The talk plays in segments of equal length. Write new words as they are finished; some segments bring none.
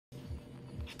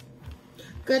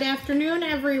Good afternoon,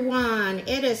 everyone.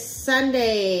 It is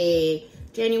Sunday,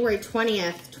 January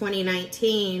 20th,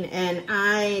 2019, and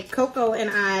Coco and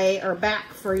I are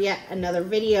back for yet another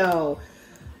video.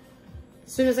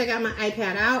 As soon as I got my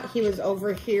iPad out, he was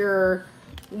over here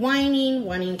whining,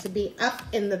 wanting to be up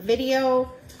in the video.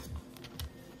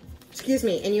 Excuse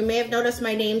me, and you may have noticed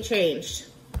my name changed.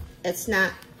 It's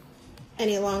not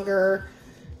any longer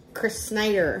Chris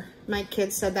Snyder. My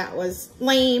kids said that was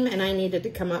lame and I needed to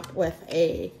come up with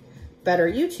a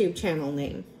better YouTube channel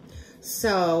name.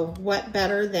 So what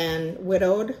better than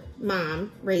widowed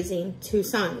mom raising two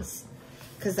sons?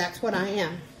 Because that's what I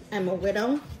am. I'm a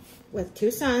widow with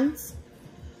two sons,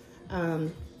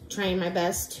 trying my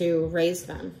best to raise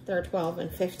them. They're 12 and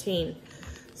 15.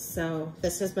 So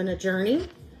this has been a journey.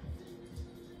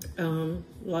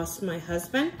 Lost my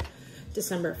husband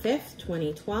December 5th,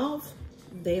 2012.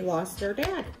 They lost their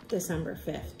dad December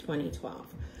 5th, 2012.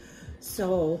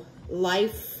 So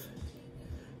life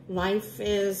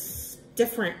is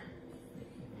different.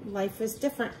 Life is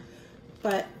different.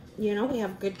 But, you know, we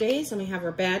have good days and we have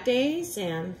our bad days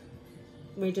and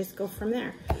we just go from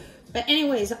there. But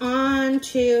anyways, on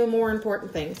to more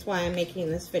important things, why I'm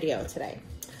making this video today.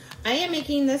 I am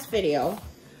making this video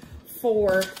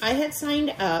I had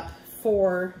signed up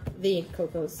for the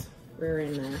Coco's rear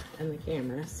in the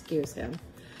camera, excuse him.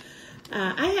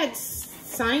 I had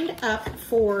signed up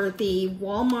for the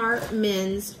Walmart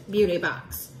men's beauty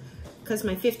box because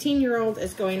my 15-year-old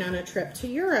is going on a trip to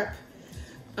Europe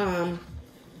the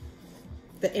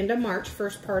end of March,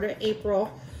 first part of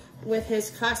April, with his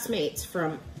classmates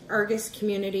from Argus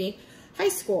Community High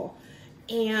School.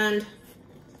 And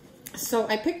so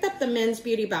I picked up the men's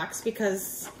beauty box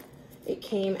because it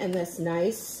came in this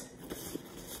nice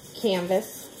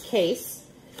canvas case,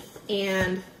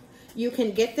 and you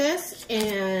can get this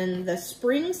in the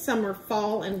spring, summer,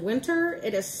 fall, and winter.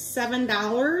 It is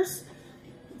 $7.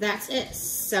 That's it,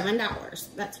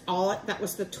 $7. That's all. That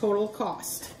was the total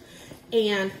cost.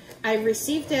 And I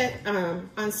received it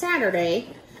on Saturday,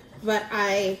 but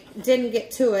I didn't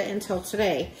get to it until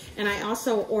today. And I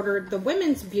also ordered the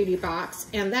women's beauty box,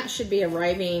 and that should be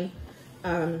arriving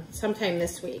sometime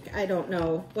this week. I don't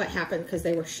know what happened because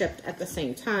they were shipped at the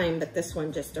same time, but this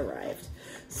one just arrived.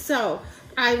 So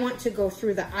I want to go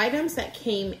through the items that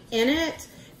came in it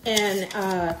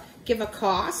and give a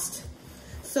cost.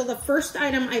 So the first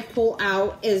item I pull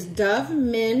out is Dove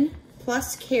Men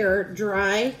Plus Care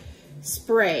Dry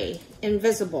Spray,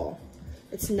 Invisible.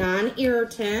 It's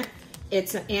non-irritant,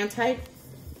 it's an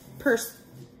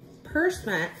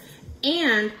anti-perspirant,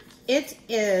 and it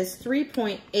is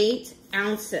 3.8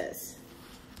 ounces.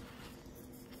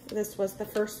 This was the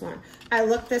first one. I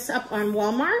looked this up on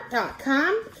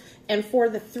Wal-Mart.com, and for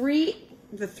the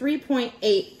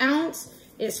 3.8 ounce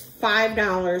is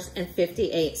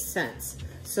 $5.58.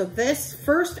 So this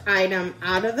first item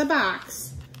out of the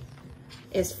box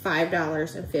is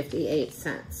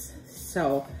 $5.58.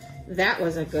 So that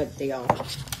was a good deal.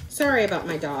 Sorry about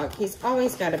my dog. He's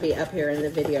always got to be up here in the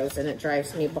videos and it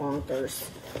drives me bonkers.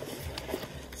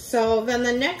 So then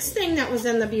the next thing that was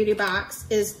in the beauty box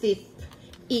is the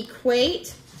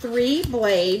Equate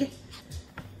 3-blade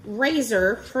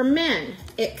razor for men.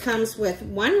 It comes with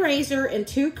one razor and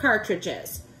two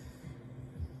cartridges.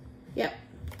 Yep.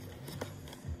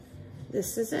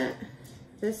 This is it.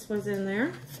 This was in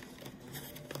there.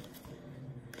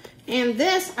 And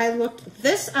this, I looked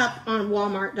this up on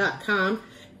Walmart.com,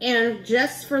 and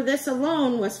just for this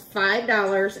alone was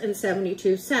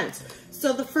 $5.72.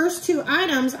 So the first two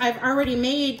items I've already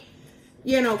made,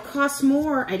 you know, cost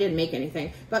more. I didn't make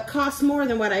anything, but cost more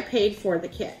than what I paid for the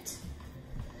kit.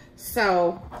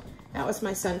 So that was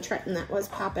my son Trenton that was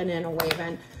popping in and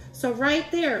waving. So right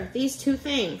there, these two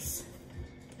things,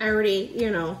 I already, you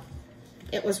know,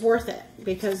 it was worth it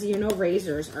because, you know,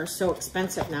 razors are so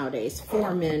expensive nowadays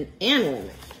for men and women.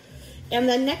 And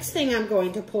the next thing I'm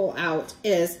going to pull out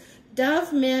is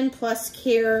Dove Men Plus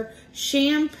Care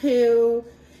Shampoo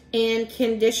and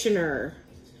Conditioner.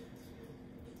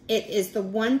 It is the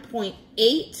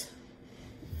 1.8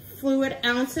 fluid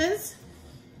ounces.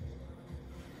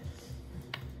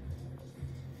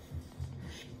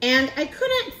 And I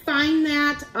couldn't find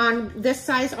that on this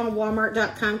size on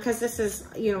Walmart.com because this is,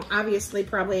 you know, obviously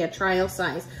probably a trial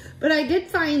size. But I did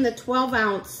find the 12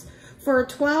 ounce. For a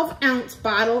 12-ounce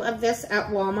bottle of this at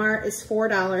Walmart is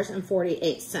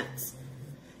 $4.48.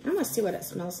 I want to see what it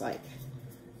smells like.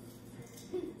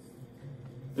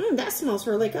 That smells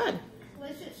really good. What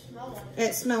does it smell like?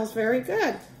 It smells very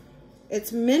good.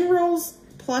 It's minerals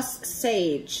plus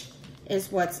sage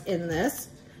is what's in this.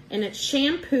 And it's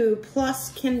shampoo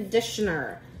plus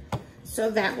conditioner.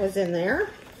 So that was in there.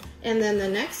 And then the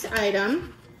next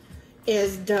item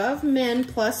is Dove Men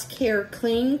Plus Care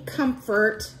Clean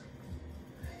Comfort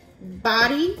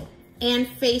Body and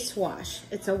Face Wash.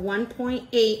 It's a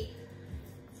 1.8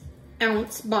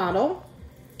 ounce bottle.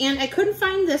 And I couldn't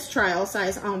find this trial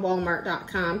size on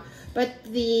Walmart.com, but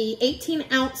the 18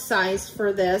 ounce size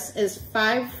for this is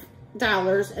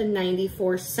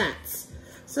 $5.94.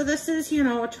 So this is, you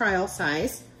know, a trial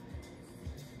size.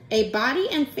 A body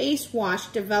and face wash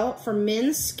developed for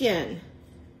men's skin.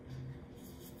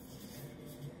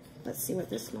 Let's see what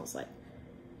this smells like.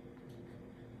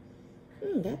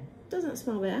 That doesn't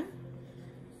smell bad.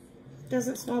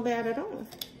 Doesn't smell bad at all.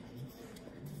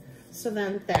 So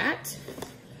then that.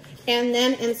 And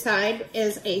then inside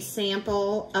is a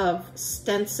sample of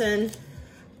Stetson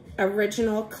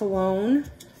Original Cologne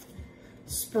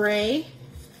Spray.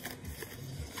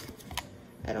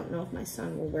 I don't know if my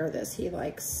son will wear this. He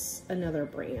likes another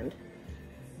brand.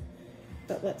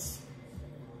 But let's...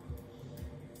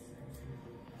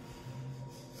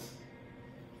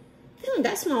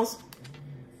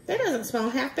 that doesn't smell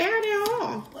half bad at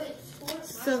all.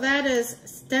 So that is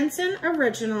Stetson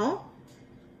Original.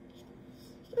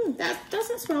 That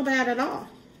doesn't smell bad at all.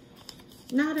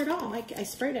 Not at all. I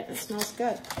sprayed it. It smells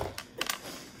good.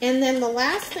 And then the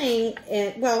last thing,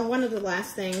 well, one of the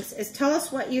last things is tell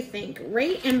us what you think.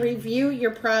 Rate and review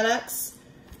your products.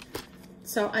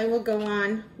 So I will go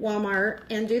on Walmart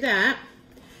and do that.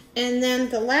 And then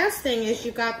the last thing is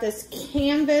you got this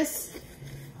canvas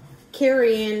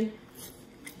carrying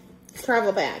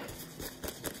travel bag.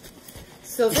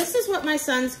 So this is what my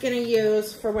son's going to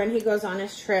use for when he goes on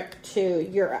his trip to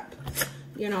Europe.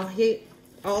 You know,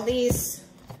 all these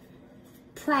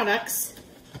products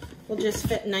will just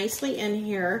fit nicely in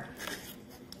here.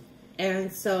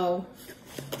 And so,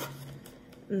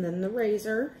 and then the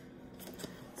razor.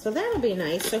 So that'll be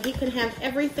nice. So he can have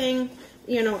everything,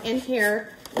 you know, in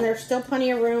here. And there's still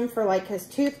plenty of room for like his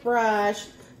toothbrush,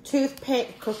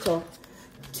 toothpaste,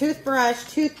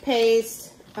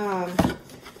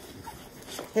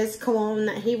 his cologne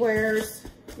that he wears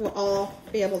will all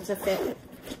be able to fit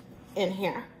in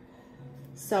here.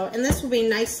 So, and this will be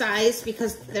nice size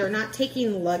because they're not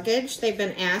taking luggage. They've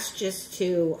been asked just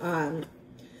to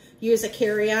use a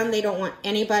carry-on. They don't want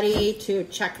anybody to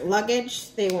check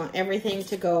luggage. They want everything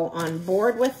to go on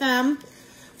board with them.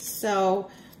 So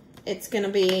it's going to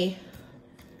be,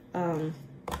 we're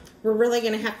really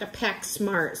going to have to pack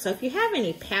smart. So if you have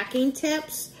any packing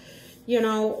tips, you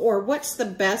know, or what's the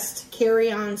best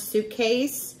carry-on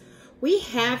suitcase? We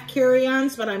have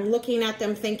carry-ons, but I'm looking at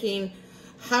them thinking,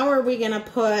 how are we going to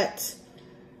put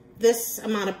this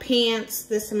amount of pants,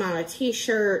 this amount of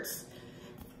t-shirts,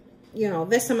 you know,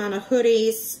 this amount of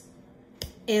hoodies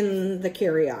in the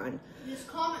carry-on? Just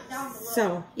comment down below.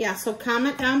 So, yeah, so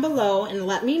comment down below and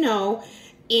let me know.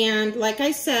 And like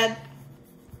I said,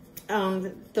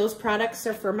 those products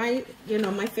are for my, you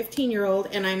know, my 15-year-old,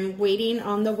 and I'm waiting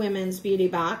on the women's beauty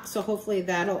box. So hopefully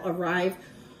that'll arrive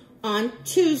on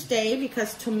Tuesday,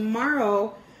 because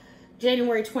tomorrow,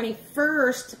 January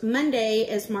 21st, Monday,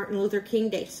 is Martin Luther King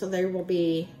Day. So there will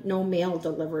be no mail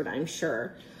delivered, I'm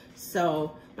sure.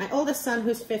 So my oldest son,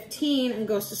 who's 15 and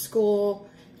goes to school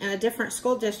in a different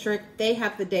school district, they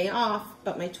have the day off.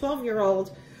 But my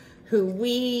 12-year-old, who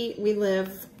we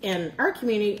live in our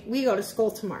community, we go to school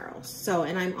tomorrow. So,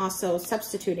 and I'm also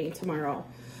substituting tomorrow.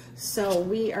 So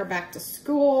we are back to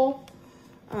school.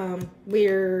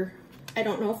 I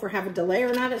don't know if we're having a delay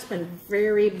or not. It's been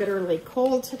very bitterly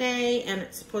cold today, and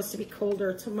it's supposed to be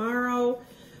colder tomorrow.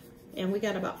 And we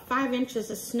got about 5 inches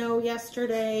of snow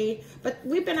yesterday. But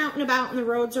we've been out and about, and the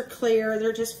roads are clear.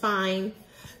 They're just fine.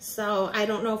 So I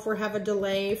don't know if we're having a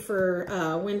delay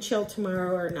for wind chill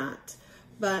tomorrow or not.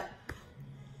 But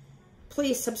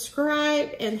please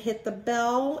subscribe and hit the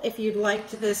bell if you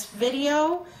liked this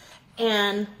video.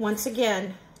 And once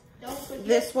again,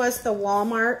 this was the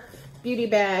Walmart beauty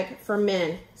bag for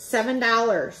men. $7.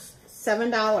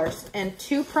 $7. And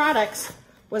 2 products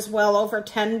was well over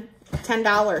 $10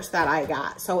 that I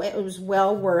got. So it was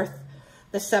well worth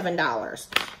the $7.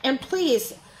 And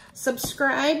please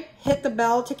subscribe, hit the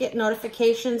bell to get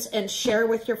notifications, and share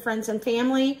with your friends and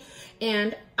family.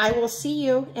 And I will see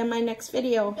you in my next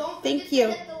video. Thank you.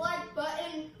 Don't forget to hit the like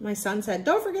button. My son said,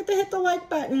 don't forget to hit the like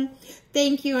button.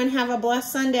 Thank you, and have a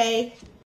blessed Sunday.